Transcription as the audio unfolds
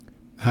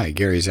Hi,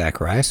 Gary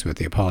Zacharias with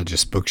the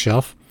Apologist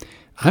Bookshelf.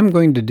 I'm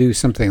going to do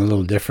something a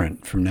little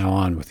different from now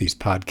on with these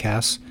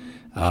podcasts.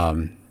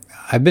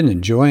 I've been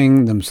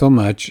enjoying them so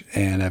much,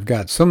 and I've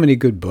got so many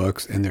good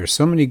books, and there's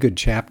so many good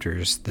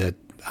chapters that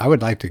I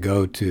would like to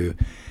go to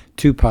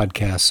 2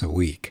 podcasts a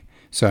week.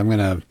 So I'm going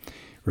to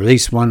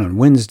release one on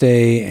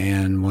Wednesday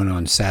and one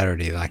on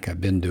Saturday like I've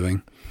been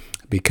doing,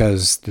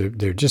 because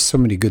there are just so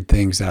many good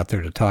things out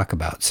there to talk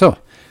about. So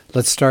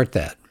let's start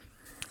that.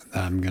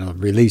 I'm going to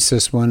release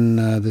this one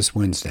this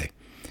Wednesday.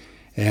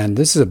 And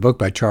this is a book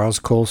by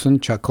Chuck Colson,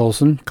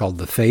 called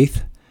The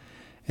Faith,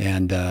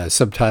 and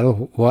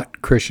subtitle,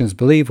 What Christians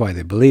Believe, Why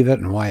They Believe It,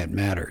 and Why It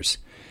Matters.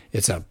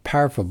 It's a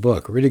powerful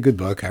book, a really good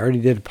book. I already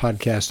did a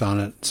podcast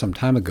on it some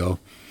time ago.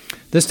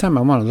 This time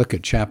I want to look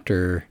at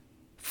chapter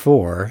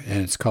 4,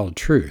 and it's called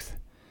Truth.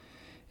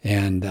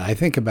 And I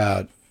think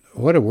about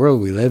what a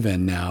world we live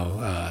in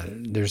now.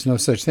 There's no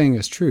such thing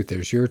as truth.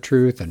 There's your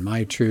truth and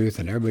my truth,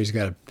 and everybody's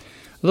got a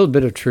little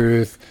bit of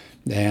truth,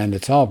 and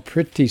it's all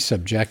pretty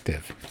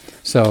subjective.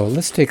 So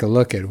let's take a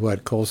look at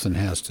what Colson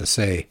has to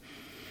say.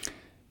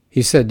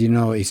 He said,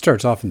 he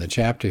starts off in the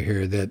chapter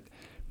here that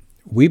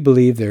we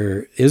believe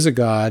there is a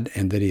God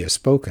and that he has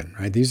spoken,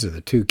 right? These are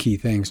the 2 key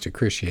things to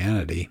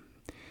Christianity,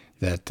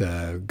 that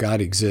God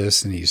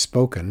exists and he's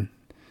spoken.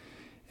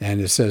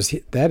 And it says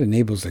that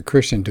enables the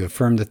Christian to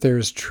affirm that there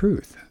is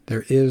truth.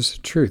 There is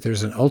truth.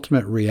 There's an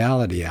ultimate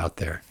reality out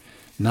there,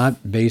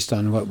 not based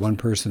on what one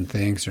person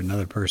thinks or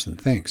another person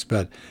thinks.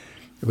 But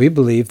we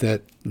believe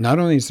that not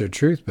only is there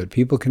truth, but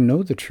people can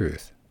know the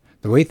truth,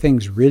 the way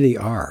things really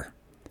are.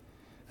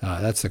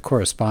 That's the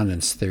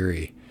correspondence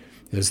theory,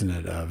 isn't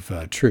it,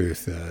 of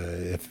truth.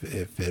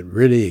 If it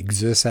really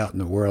exists out in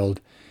the world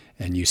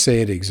and you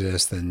say it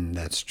exists, then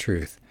that's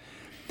truth.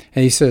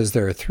 And he says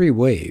there are 3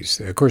 ways.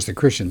 Of course, the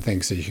Christian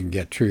thinks that you can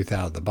get truth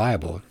out of the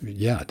Bible.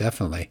 Yeah,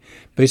 definitely.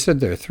 But he said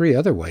there are 3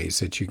 other ways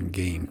that you can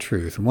gain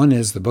truth. One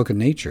is the book of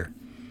nature.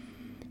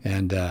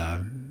 And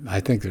I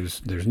think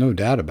there's no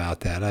doubt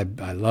about that.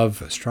 I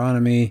love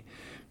astronomy,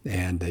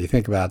 and you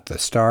think about the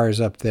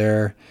stars up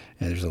there,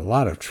 and there's a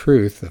lot of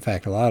truth. In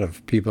fact, a lot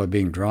of people are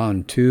being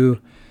drawn to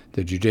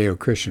the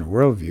Judeo-Christian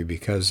worldview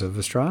because of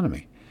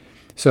astronomy.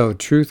 So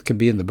truth can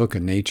be in the book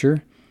of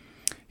nature.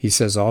 He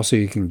says also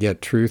you can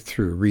get truth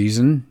through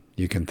reason.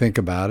 You can think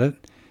about it.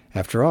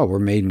 After all, we're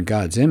made in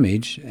God's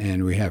image,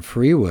 and we have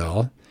free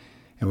will,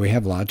 and we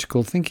have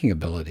logical thinking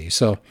ability.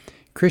 So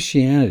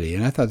Christianity,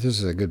 and I thought this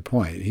is a good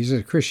point, he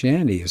said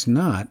Christianity is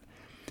not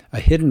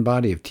a hidden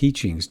body of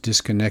teachings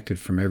disconnected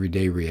from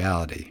everyday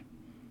reality.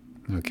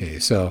 Okay,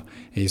 so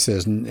he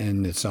says,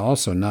 and it's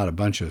also not a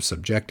bunch of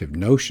subjective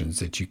notions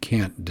that you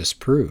can't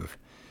disprove.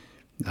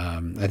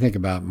 I think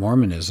about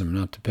Mormonism,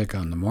 not to pick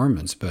on the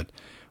Mormons, but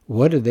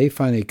what did they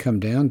finally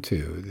come down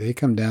to? They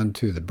come down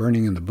to the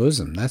burning in the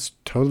bosom. That's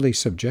totally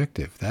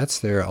subjective. That's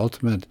their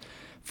ultimate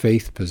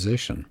faith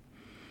position.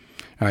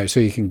 All right,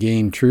 so you can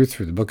gain truth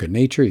through the book of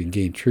nature. You can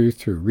gain truth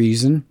through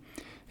reason.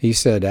 He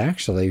said,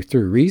 actually,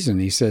 through reason,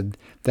 he said,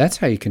 that's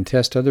how you can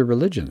test other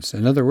religions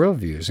and other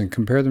worldviews and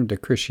compare them to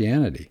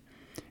Christianity.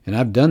 And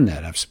I've done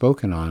that. I've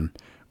spoken on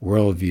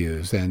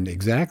worldviews, and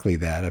exactly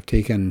that. I've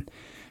taken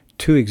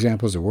 2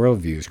 examples of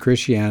worldviews,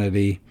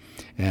 Christianity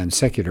and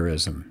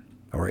secularism,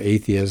 or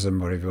atheism,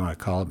 whatever you want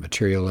to call it,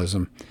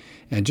 materialism,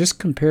 and just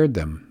compared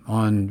them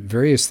on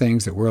various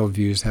things that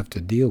worldviews have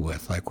to deal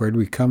with, like where do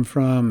we come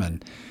from,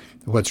 and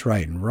what's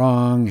right and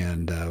wrong,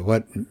 and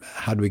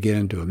how do we get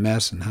into a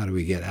mess, and how do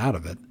we get out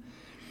of it.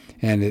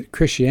 And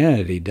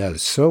Christianity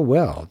does so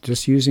well,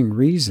 just using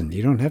reason.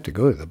 You don't have to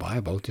go to the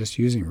Bible, just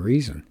using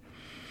reason.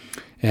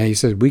 And he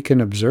says we can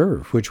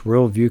observe which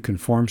worldview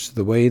conforms to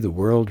the way the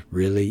world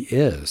really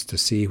is to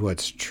see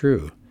what's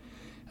true.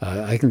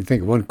 I can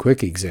think of one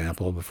quick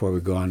example before we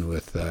go on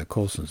with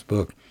Colson's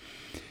book.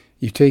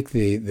 You take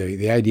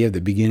the idea of the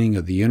beginning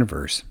of the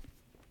universe.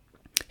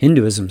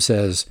 Hinduism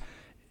says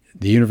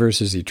the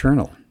universe is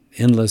eternal,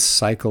 endless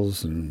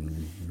cycles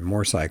and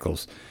more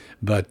cycles.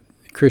 But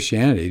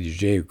Christianity, the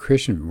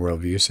Judeo-Christian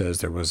worldview, says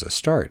there was a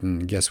start.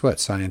 And guess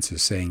what? Science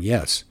is saying,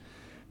 yes,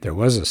 there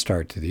was a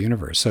start to the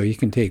universe. So you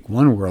can take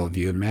one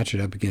worldview and match it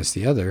up against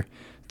the other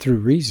through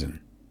reason,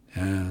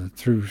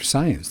 through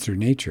science, through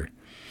nature.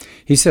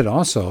 He said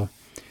also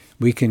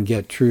we can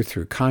get truth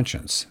through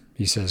conscience.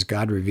 He says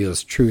God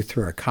reveals truth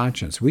through our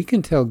conscience. We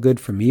can tell good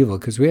from evil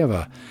because we have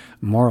a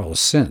moral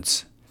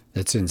sense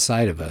that's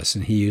inside of us.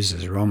 And he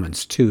uses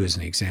Romans 2 as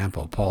an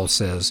example. Paul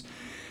says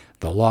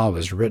the law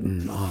was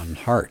written on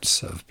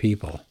hearts of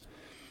people.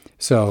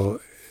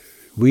 So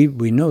we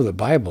know the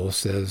Bible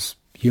says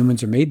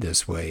humans are made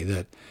this way,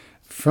 that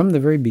from the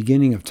very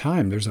beginning of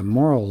time, there's a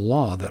moral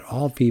law that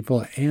all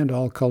people and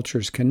all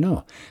cultures can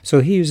know.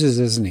 So he uses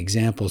as an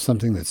example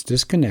something that's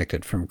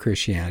disconnected from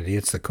Christianity.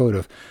 It's the Code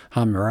of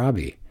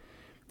Hammurabi.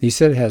 He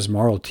said it has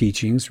moral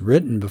teachings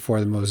written before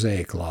the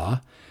Mosaic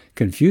Law.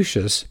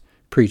 Confucius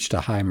preached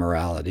a high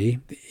morality.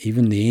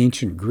 Even the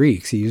ancient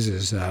Greeks, he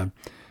uses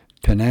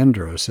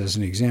Penandros as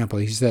an example.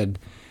 He said,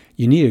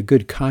 you need a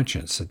good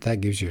conscience,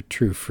 that gives you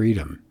true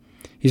freedom.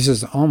 He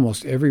says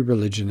almost every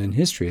religion in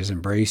history has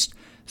embraced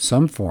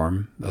some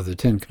form of the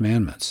Ten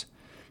Commandments.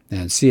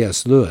 And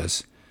C.S.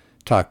 Lewis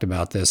talked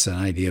about this, an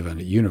idea of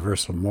a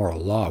universal moral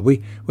law.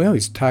 We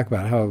always talk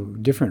about how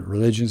different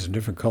religions and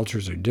different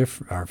cultures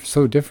are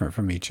so different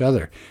from each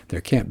other. There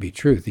can't be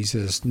truth. He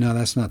says, no,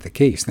 that's not the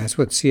case. And that's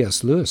what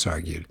C.S. Lewis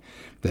argued,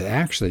 that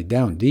actually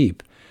down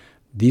deep,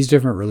 these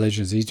different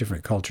religions, these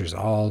different cultures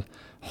all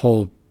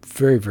hold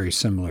very, very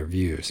similar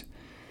views.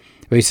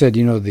 But he said,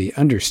 the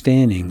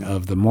understanding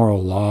of the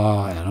moral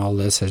law and all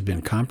this has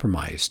been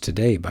compromised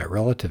today by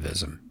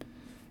relativism.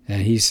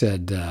 And he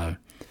said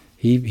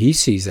he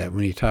sees that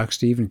when he talks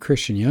to even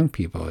Christian young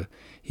people.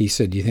 He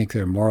said, do you think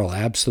they're moral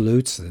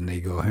absolutes? And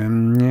they go,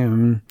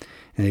 and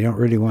they don't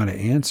really want to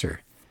answer.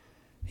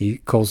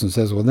 Colson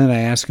says, well, then I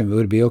ask him,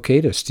 would it be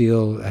okay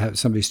to have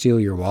somebody steal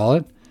your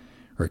wallet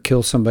or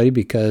kill somebody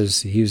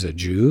because he was a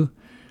Jew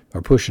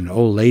or push an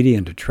old lady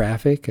into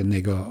traffic? And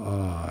they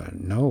go,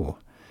 no.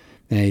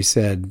 And he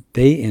said,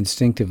 they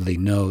instinctively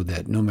know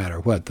that no matter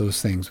what, those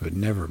things would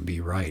never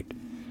be right.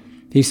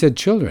 He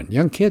said,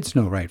 young kids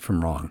know right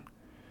from wrong.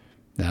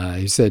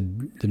 He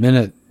said, the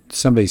minute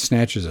somebody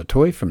snatches a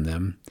toy from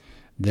them,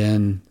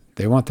 then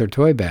they want their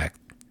toy back.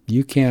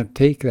 You can't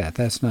take that.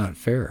 That's not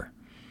fair.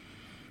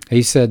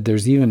 He said,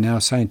 there's even now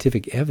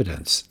scientific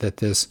evidence that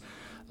this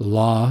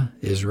law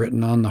is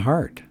written on the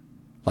heart,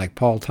 like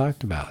Paul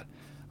talked about.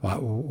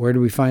 Where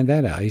do we find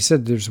that out? He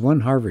said, there's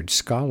one Harvard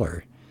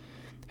scholar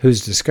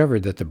who's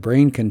discovered that the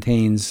brain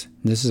contains,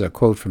 this is a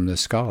quote from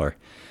this scholar,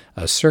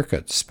 a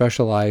circuit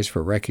specialized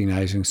for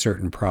recognizing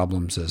certain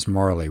problems as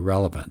morally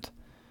relevant.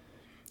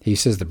 He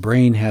says the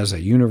brain has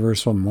a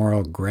universal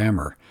moral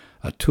grammar,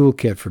 a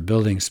toolkit for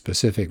building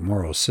specific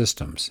moral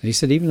systems. He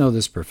said even though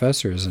this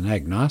professor is an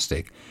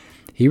agnostic,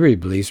 he really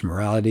believes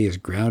morality is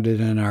grounded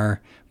in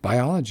our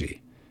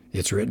biology.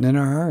 It's written in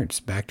our hearts,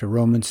 back to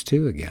Romans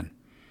 2 again.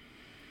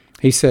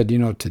 He said,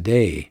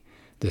 today,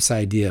 this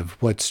idea of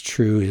what's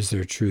true, is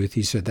there truth?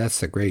 He said that's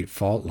the great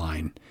fault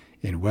line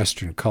in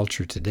Western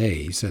culture today.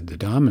 He said the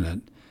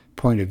dominant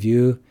point of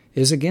view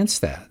is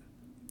against that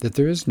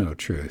there is no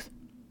truth.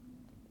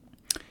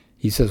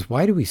 He says,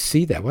 why do we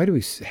see that? Why do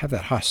we have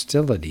that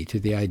hostility to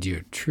the idea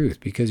of truth?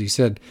 Because he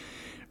said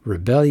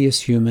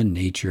rebellious human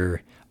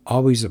nature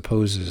always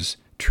opposes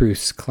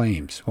truth's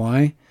claims.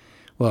 Why?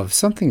 Well, if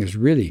something is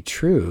really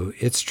true,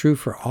 it's true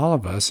for all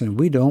of us, and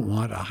we don't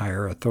want a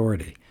higher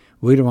authority.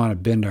 We don't want to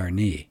bend our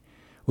knee.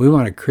 We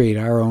want to create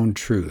our own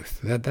truth.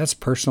 That's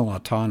personal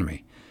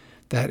autonomy.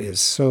 That is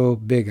so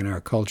big in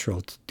our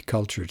culture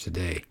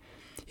today.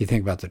 You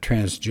think about the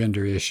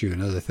transgender issue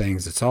and other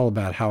things. It's all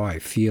about how I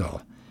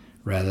feel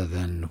rather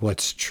than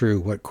what's true,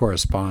 what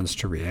corresponds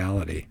to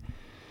reality.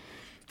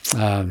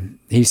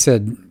 He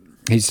said,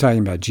 he's talking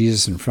about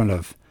Jesus in front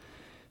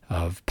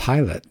of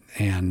Pilate,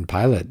 and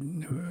Pilate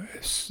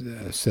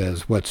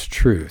says, what's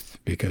truth?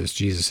 Because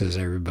Jesus says,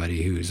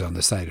 everybody who's on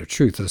the side of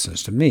truth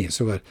listens to me.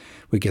 So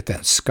we get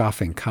that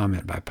scoffing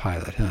comment by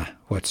Pilate,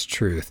 what's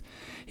truth?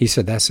 He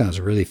said, that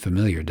sounds really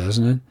familiar,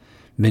 doesn't it?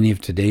 Many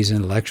of today's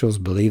intellectuals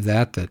believe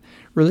that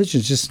religion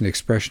is just an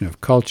expression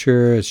of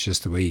culture. It's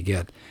just the way you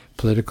get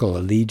political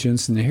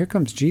allegiance. And here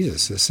comes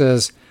Jesus. It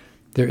says,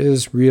 there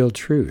is real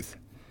truth.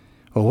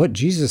 Well, what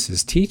Jesus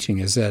is teaching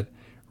is that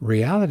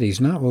reality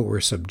is not what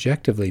we're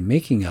subjectively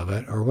making of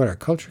it or what our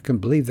culture can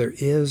believe. There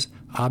is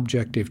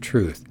objective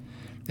truth,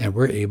 and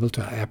we're able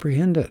to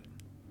apprehend it.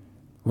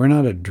 We're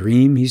not a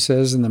dream, he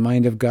says, in the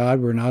mind of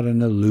God. We're not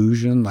an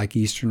illusion like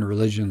Eastern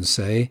religions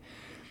say.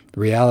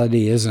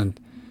 Reality isn't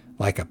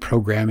like a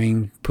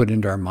programming put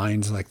into our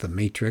minds like the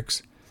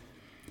Matrix.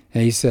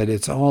 And he said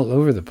it's all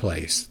over the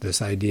place,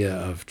 this idea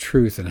of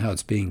truth and how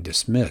it's being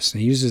dismissed.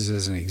 And he uses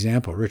as an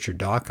example Richard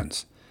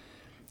Dawkins.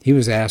 He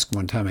was asked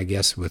one time, I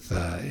guess,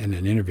 in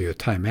an interview with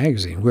Time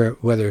magazine,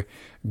 whether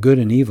good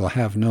and evil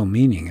have no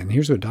meaning. And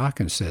here's what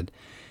Dawkins said: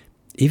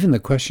 even the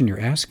question you're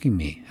asking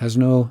me has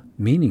no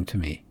meaning to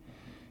me.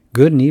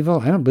 Good and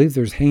evil, I don't believe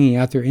there's hanging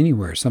out there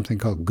anywhere something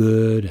called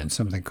good and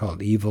something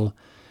called evil.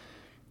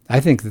 I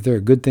think that there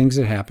are good things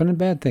that happen and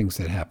bad things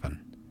that happen.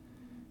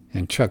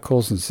 And Chuck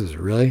Colson says,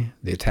 really?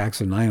 The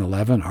attacks of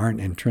 9/11 aren't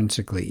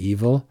intrinsically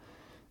evil?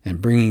 And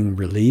bringing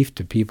relief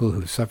to people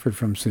who suffered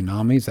from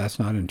tsunamis, that's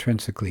not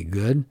intrinsically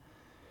good?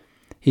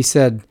 He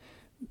said,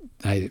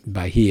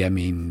 by he, I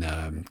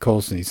mean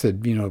Colson, he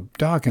said,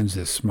 Dawkins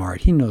is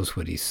smart. He knows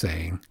what he's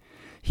saying.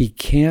 He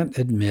can't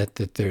admit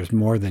that there's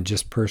more than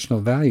just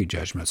personal value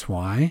judgments.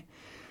 Why?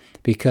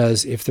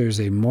 Because if there's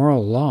a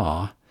moral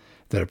law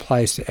that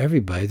applies to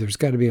everybody, there's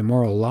got to be a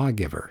moral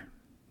lawgiver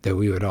that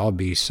we would all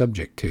be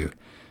subject to.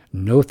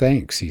 No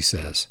thanks, he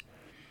says.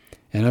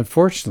 And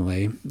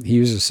unfortunately, he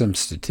uses some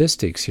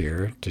statistics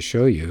here to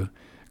show you,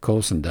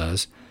 Colson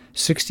does,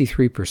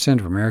 63%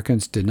 of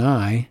Americans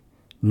deny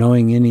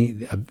knowing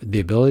the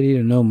ability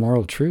to know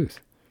moral truth.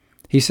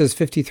 He says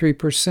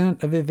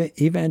 53% of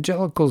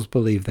evangelicals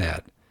believe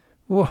that.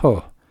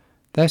 Whoa,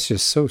 that's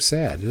just so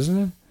sad, isn't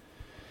it?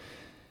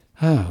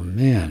 Oh,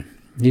 man.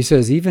 He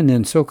says even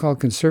in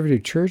so-called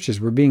conservative churches,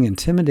 we're being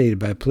intimidated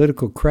by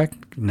political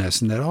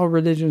correctness and that all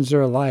religions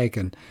are alike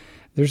and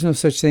there's no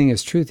such thing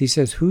as truth. He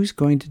says, who's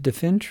going to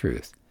defend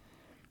truth?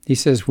 He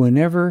says,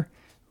 whenever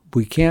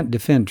we can't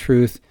defend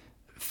truth,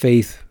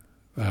 faith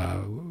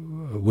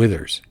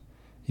withers.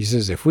 He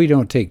says, if we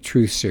don't take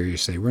truth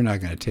seriously, we're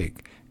not going to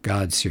take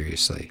God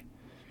seriously.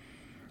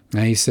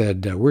 Now, he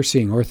said, we're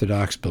seeing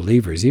Orthodox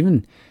believers,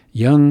 even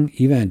young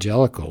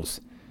evangelicals,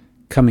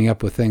 coming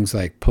up with things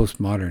like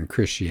postmodern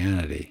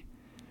Christianity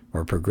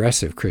or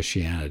progressive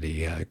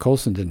Christianity.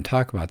 Colson didn't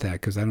talk about that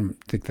because I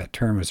don't think that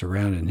term was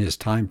around in his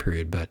time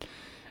period, but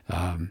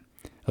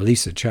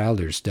Elisa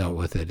Childers dealt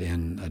with it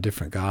in a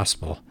different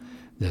gospel.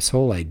 This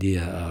whole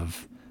idea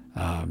of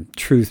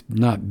truth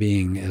not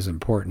being as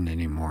important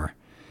anymore.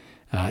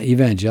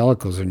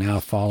 Evangelicals are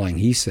now falling,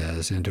 he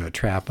says, into a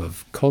trap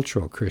of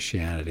cultural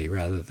Christianity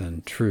rather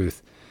than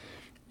truth.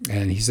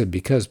 And he said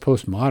because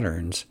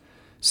postmoderns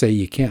say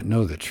you can't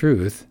know the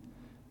truth,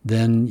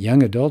 then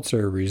young adults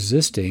are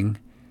resisting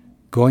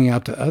going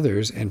out to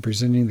others and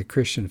presenting the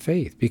Christian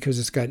faith because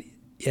it's got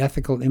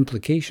ethical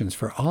implications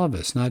for all of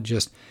us, not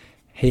just,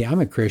 hey, I'm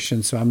a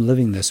Christian, so I'm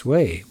living this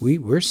way.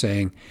 We're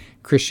saying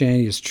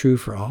Christianity is true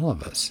for all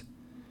of us.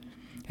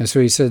 And so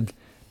he said,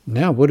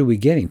 now what are we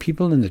getting?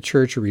 People in the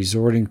church are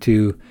resorting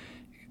to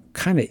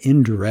kind of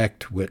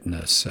indirect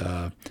witness.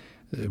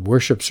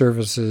 Worship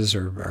services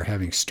are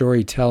having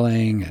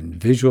storytelling and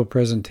visual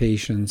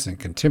presentations and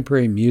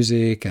contemporary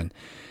music and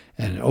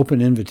an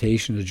open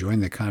invitation to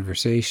join the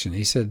conversation.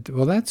 He said,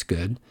 well, that's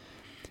good.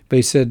 But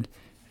he said,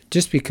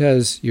 just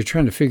because you're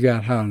trying to figure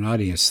out how an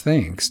audience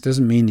thinks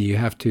doesn't mean that you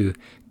have to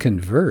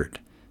convert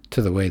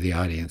to the way the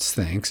audience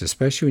thinks,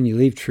 especially when you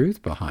leave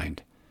truth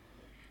behind.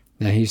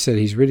 Now, he said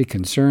he's really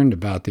concerned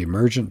about the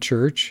emergent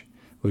church,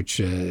 which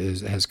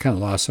has kind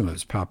of lost some of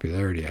its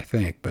popularity, I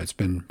think, but it's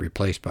been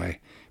replaced by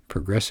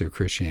progressive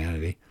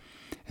Christianity.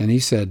 And he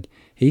said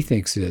he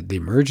thinks that the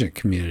emergent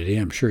community,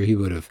 I'm sure he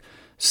would have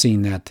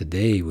seen that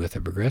today with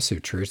the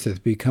progressive church, that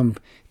have become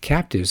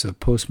captives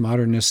of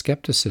postmodernist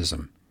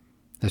skepticism.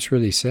 That's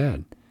really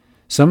sad.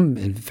 Some,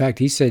 in fact,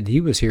 he said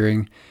he was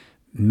hearing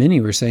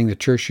many were saying the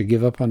church should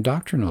give up on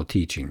doctrinal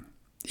teaching,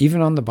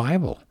 even on the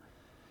Bible,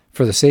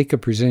 for the sake of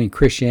presenting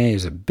Christianity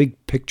as a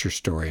big picture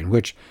story in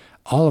which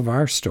all of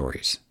our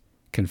stories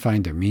can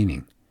find their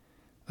meaning.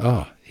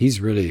 Oh,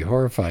 he's really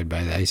horrified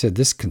by that. He said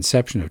this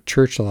conception of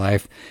church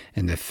life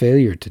and the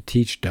failure to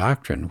teach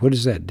doctrine, what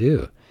does that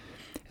do?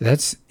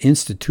 That's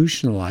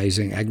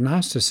institutionalizing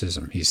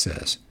agnosticism, he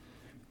says.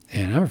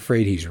 And I'm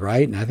afraid he's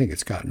right, and I think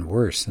it's gotten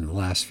worse in the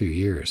last few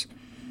years.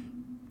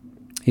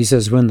 He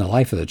says when the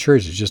life of the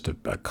church is just a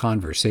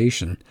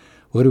conversation,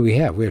 what do we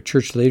have? We have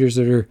church leaders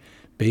that are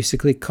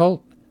basically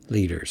cult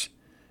leaders.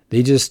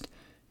 They just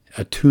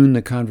attune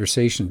the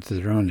conversation to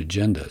their own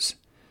agendas.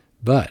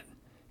 But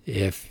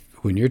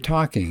when you're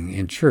talking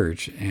in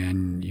church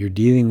and you're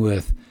dealing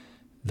with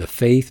the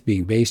faith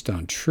being based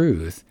on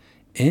truth,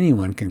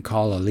 anyone can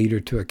call a leader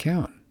to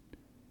account.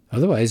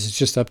 Otherwise, it's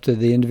just up to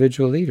the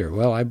individual leader.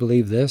 Well, I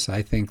believe this,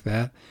 I think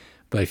that.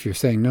 But if you're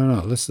saying,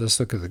 no, let's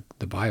look at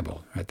the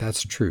Bible, right?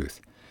 That's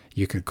truth.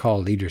 You can call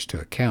leaders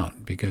to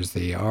account because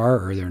they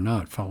are or they're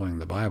not following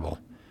the Bible.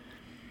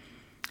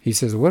 He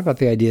says, what about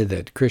the idea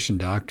that Christian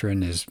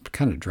doctrine is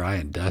kind of dry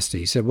and dusty?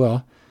 He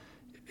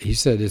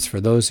said, it's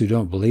for those who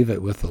don't believe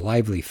it with the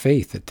lively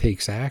faith that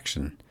takes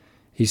action.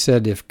 He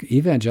said, if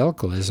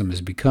evangelicalism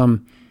has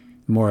become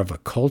more of a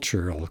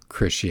cultural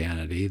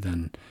Christianity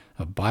than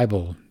a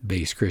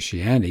Bible-based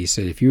Christianity, he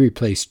said, if you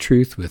replace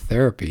truth with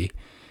therapy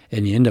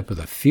and you end up with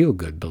a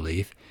feel-good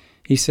belief,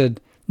 he said,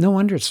 no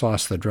wonder it's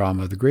lost the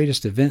drama of the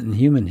greatest event in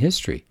human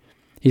history.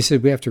 He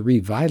said we have to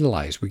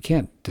revitalize. We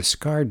can't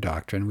discard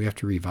doctrine. We have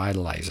to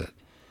revitalize it.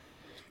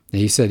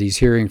 And he said he's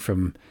hearing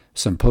from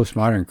some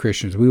postmodern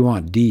Christians, we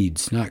want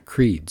deeds, not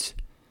creeds.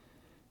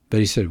 But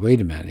he said, wait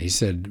a minute. He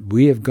said,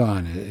 we have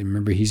gone,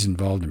 remember he's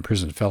involved in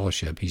prison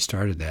fellowship. He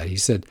started that. He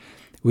said,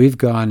 we've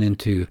gone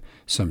into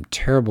some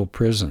terrible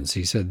prisons,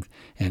 he said,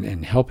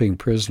 and helping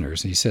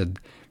prisoners. He said,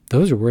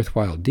 those are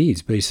worthwhile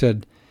deeds. But he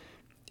said,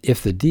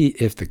 if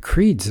the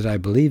creeds that I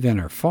believe in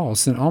are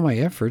false, then all my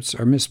efforts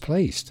are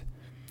misplaced.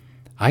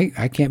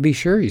 I can't be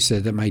sure, he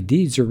said, that my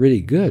deeds are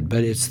really good,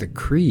 but it's the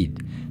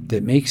creed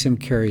that makes him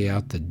carry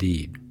out the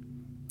deed.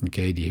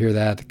 Okay, do you hear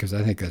that? Because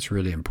I think that's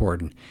really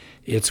important.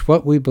 It's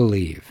what we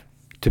believe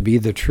to be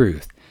the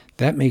truth.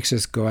 That makes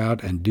us go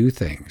out and do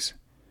things.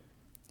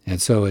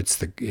 And so it's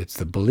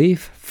the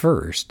belief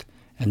first,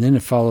 and then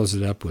it follows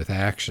it up with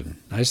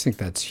action. I just think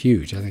that's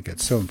huge. I think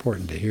it's so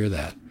important to hear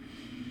that.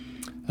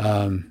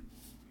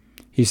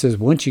 He says,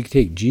 once you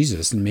take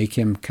Jesus and make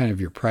him kind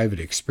of your private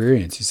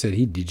experience, he said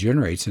he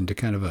degenerates into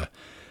kind of a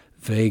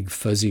vague,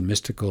 fuzzy,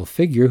 mystical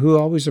figure who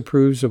always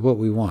approves of what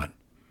we want.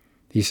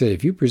 He said,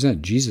 if you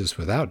present Jesus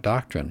without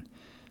doctrine,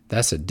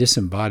 that's a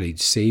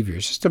disembodied savior.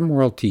 It's just a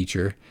moral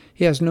teacher.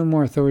 He has no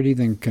more authority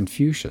than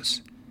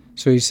Confucius.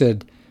 So he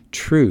said,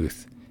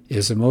 truth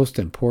is the most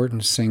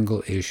important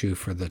single issue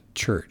for the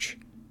church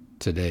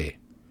today.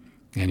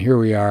 And here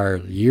we are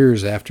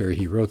years after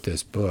he wrote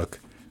this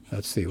book.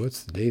 Let's see,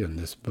 what's the date on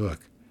this book?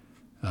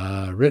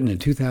 Written in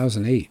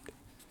 2008.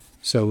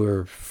 So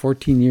we're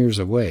 14 years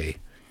away.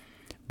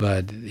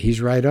 But he's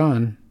right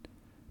on.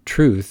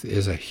 Truth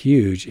is a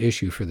huge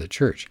issue for the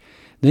church.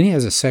 Then he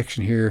has a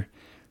section here,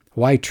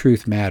 why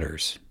truth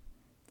matters.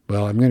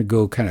 Well, I'm going to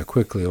go kind of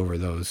quickly over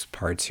those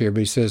parts here,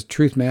 but he says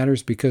truth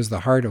matters because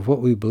the heart of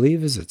what we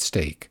believe is at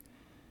stake.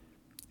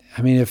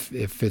 I mean,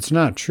 if it's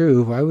not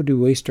true, why would we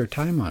waste our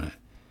time on it?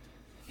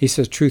 He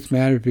says truth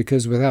matters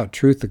because without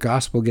truth, the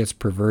gospel gets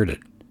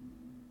perverted.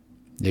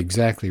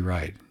 Exactly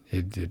right.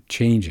 It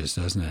changes,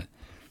 doesn't it?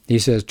 He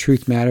says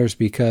truth matters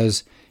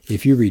because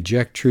if you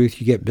reject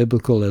truth, you get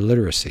biblical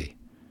illiteracy.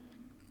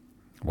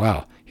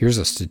 Wow, here's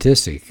a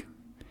statistic.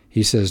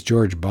 He says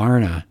George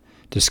Barna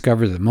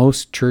discovered that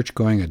most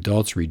church-going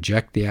adults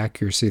reject the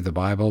accuracy of the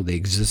Bible, the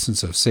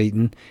existence of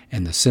Satan,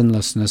 and the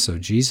sinlessness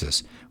of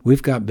Jesus.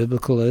 We've got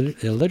biblical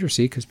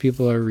illiteracy because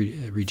people are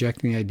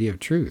rejecting the idea of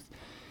truth.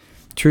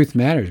 Truth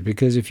matters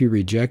because if you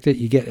reject it,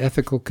 you get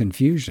ethical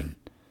confusion.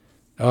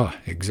 Oh,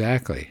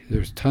 exactly.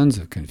 There's tons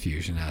of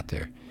confusion out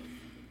there.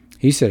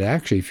 He said,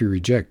 actually, if you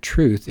reject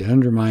truth, it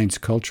undermines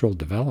cultural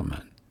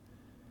development.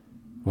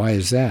 Why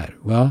is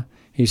that? Well,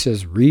 he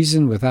says,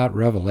 reason without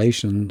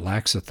revelation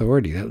lacks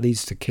authority. That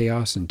leads to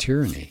chaos and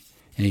tyranny.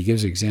 And he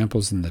gives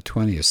examples in the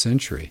 20th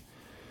century.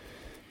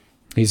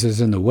 He says,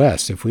 in the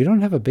West, if we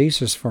don't have a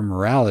basis for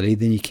morality,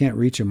 then you can't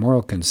reach a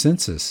moral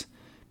consensus.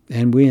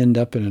 And we end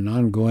up in an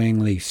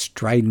ongoingly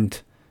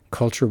strident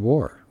culture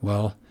war.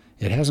 Well,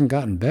 it hasn't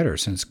gotten better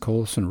since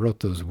Colson wrote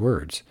those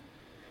words.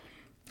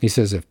 He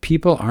says, if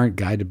people aren't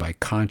guided by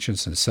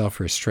conscience and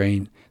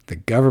self-restraint, the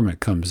government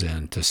comes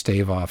in to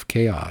stave off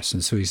chaos.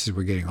 And so he says,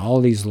 we're getting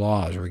all these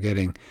laws. We're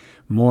getting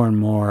more and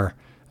more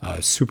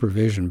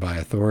supervision by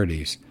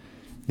authorities.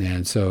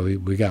 And so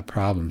we got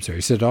problems there.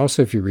 He said,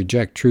 also, if you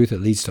reject truth, it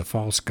leads to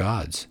false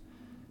gods.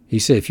 He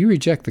said, if you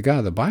reject the God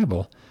of the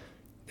Bible,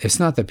 it's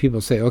not that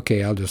people say,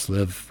 okay, I'll just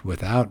live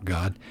without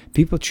God.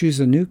 People choose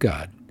a new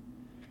God.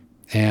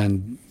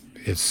 And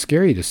it's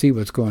scary to see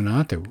what's going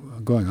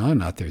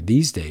on out there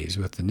these days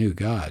with the new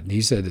God. And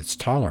he said it's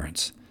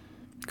tolerance.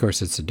 Of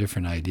course, it's a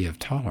different idea of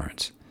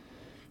tolerance.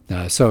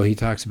 So he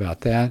talks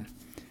about that.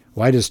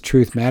 Why does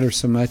truth matter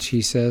so much,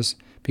 he says?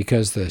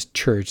 Because the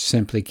church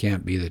simply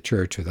can't be the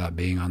church without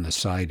being on the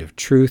side of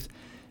truth.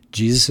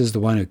 Jesus is the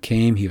one who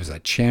came. He was a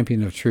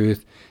champion of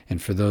truth,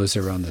 and for those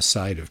that are on the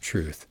side of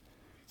truth.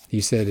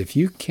 He said, if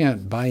you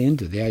can't buy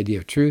into the idea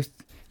of truth,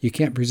 you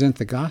can't present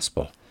the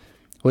gospel.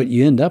 What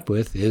you end up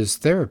with is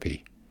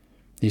therapy.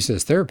 He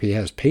says therapy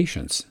has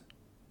patients,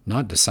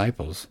 not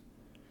disciples.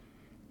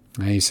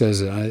 And he said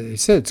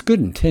it's good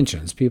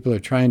intentions. People are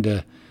trying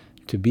to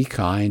be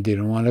kind. They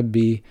don't want to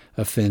be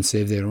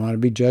offensive. They don't want to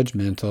be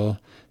judgmental.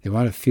 They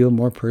want to feel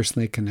more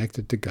personally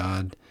connected to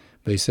God.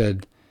 But he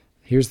said,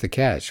 here's the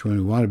catch. When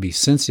we want to be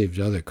sensitive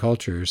to other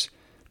cultures,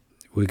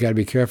 we've got to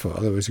be careful.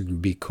 Otherwise, we can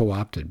be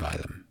co-opted by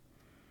them.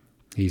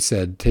 He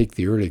said, take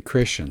the early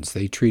Christians.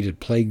 They treated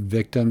plague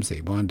victims.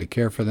 They wanted to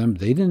care for them.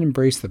 They didn't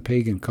embrace the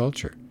pagan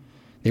culture.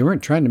 They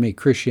weren't trying to make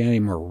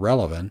Christianity more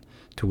relevant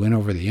to win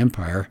over the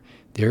empire.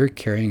 They were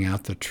carrying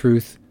out the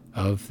truth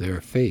of their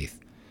faith.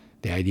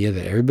 The idea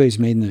that everybody's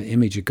made in the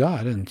image of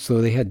God, and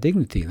so they had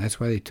dignity, and that's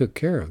why they took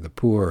care of the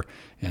poor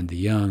and the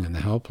young and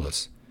the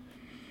helpless.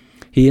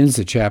 He ends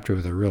the chapter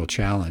with a real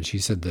challenge. He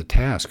said, the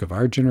task of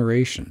our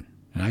generation,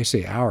 and I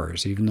say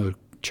ours, even though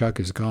Chuck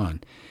is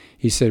gone,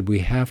 he said we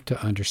have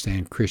to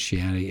understand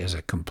Christianity as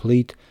a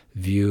complete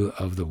view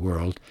of the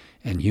world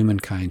and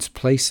humankind's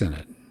place in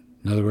it.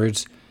 In other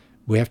words,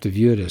 we have to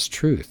view it as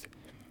truth.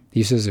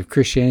 He says if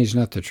Christianity is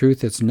not the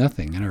truth, it's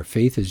nothing, and our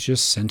faith is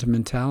just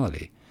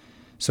sentimentality.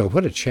 So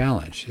what a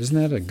challenge.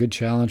 Isn't that a good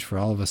challenge for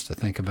all of us to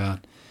think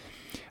about?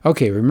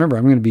 Okay, remember,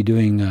 I'm going to be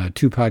doing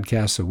 2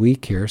 podcasts a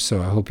week here,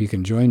 so I hope you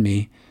can join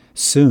me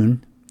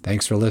soon.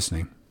 Thanks for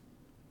listening.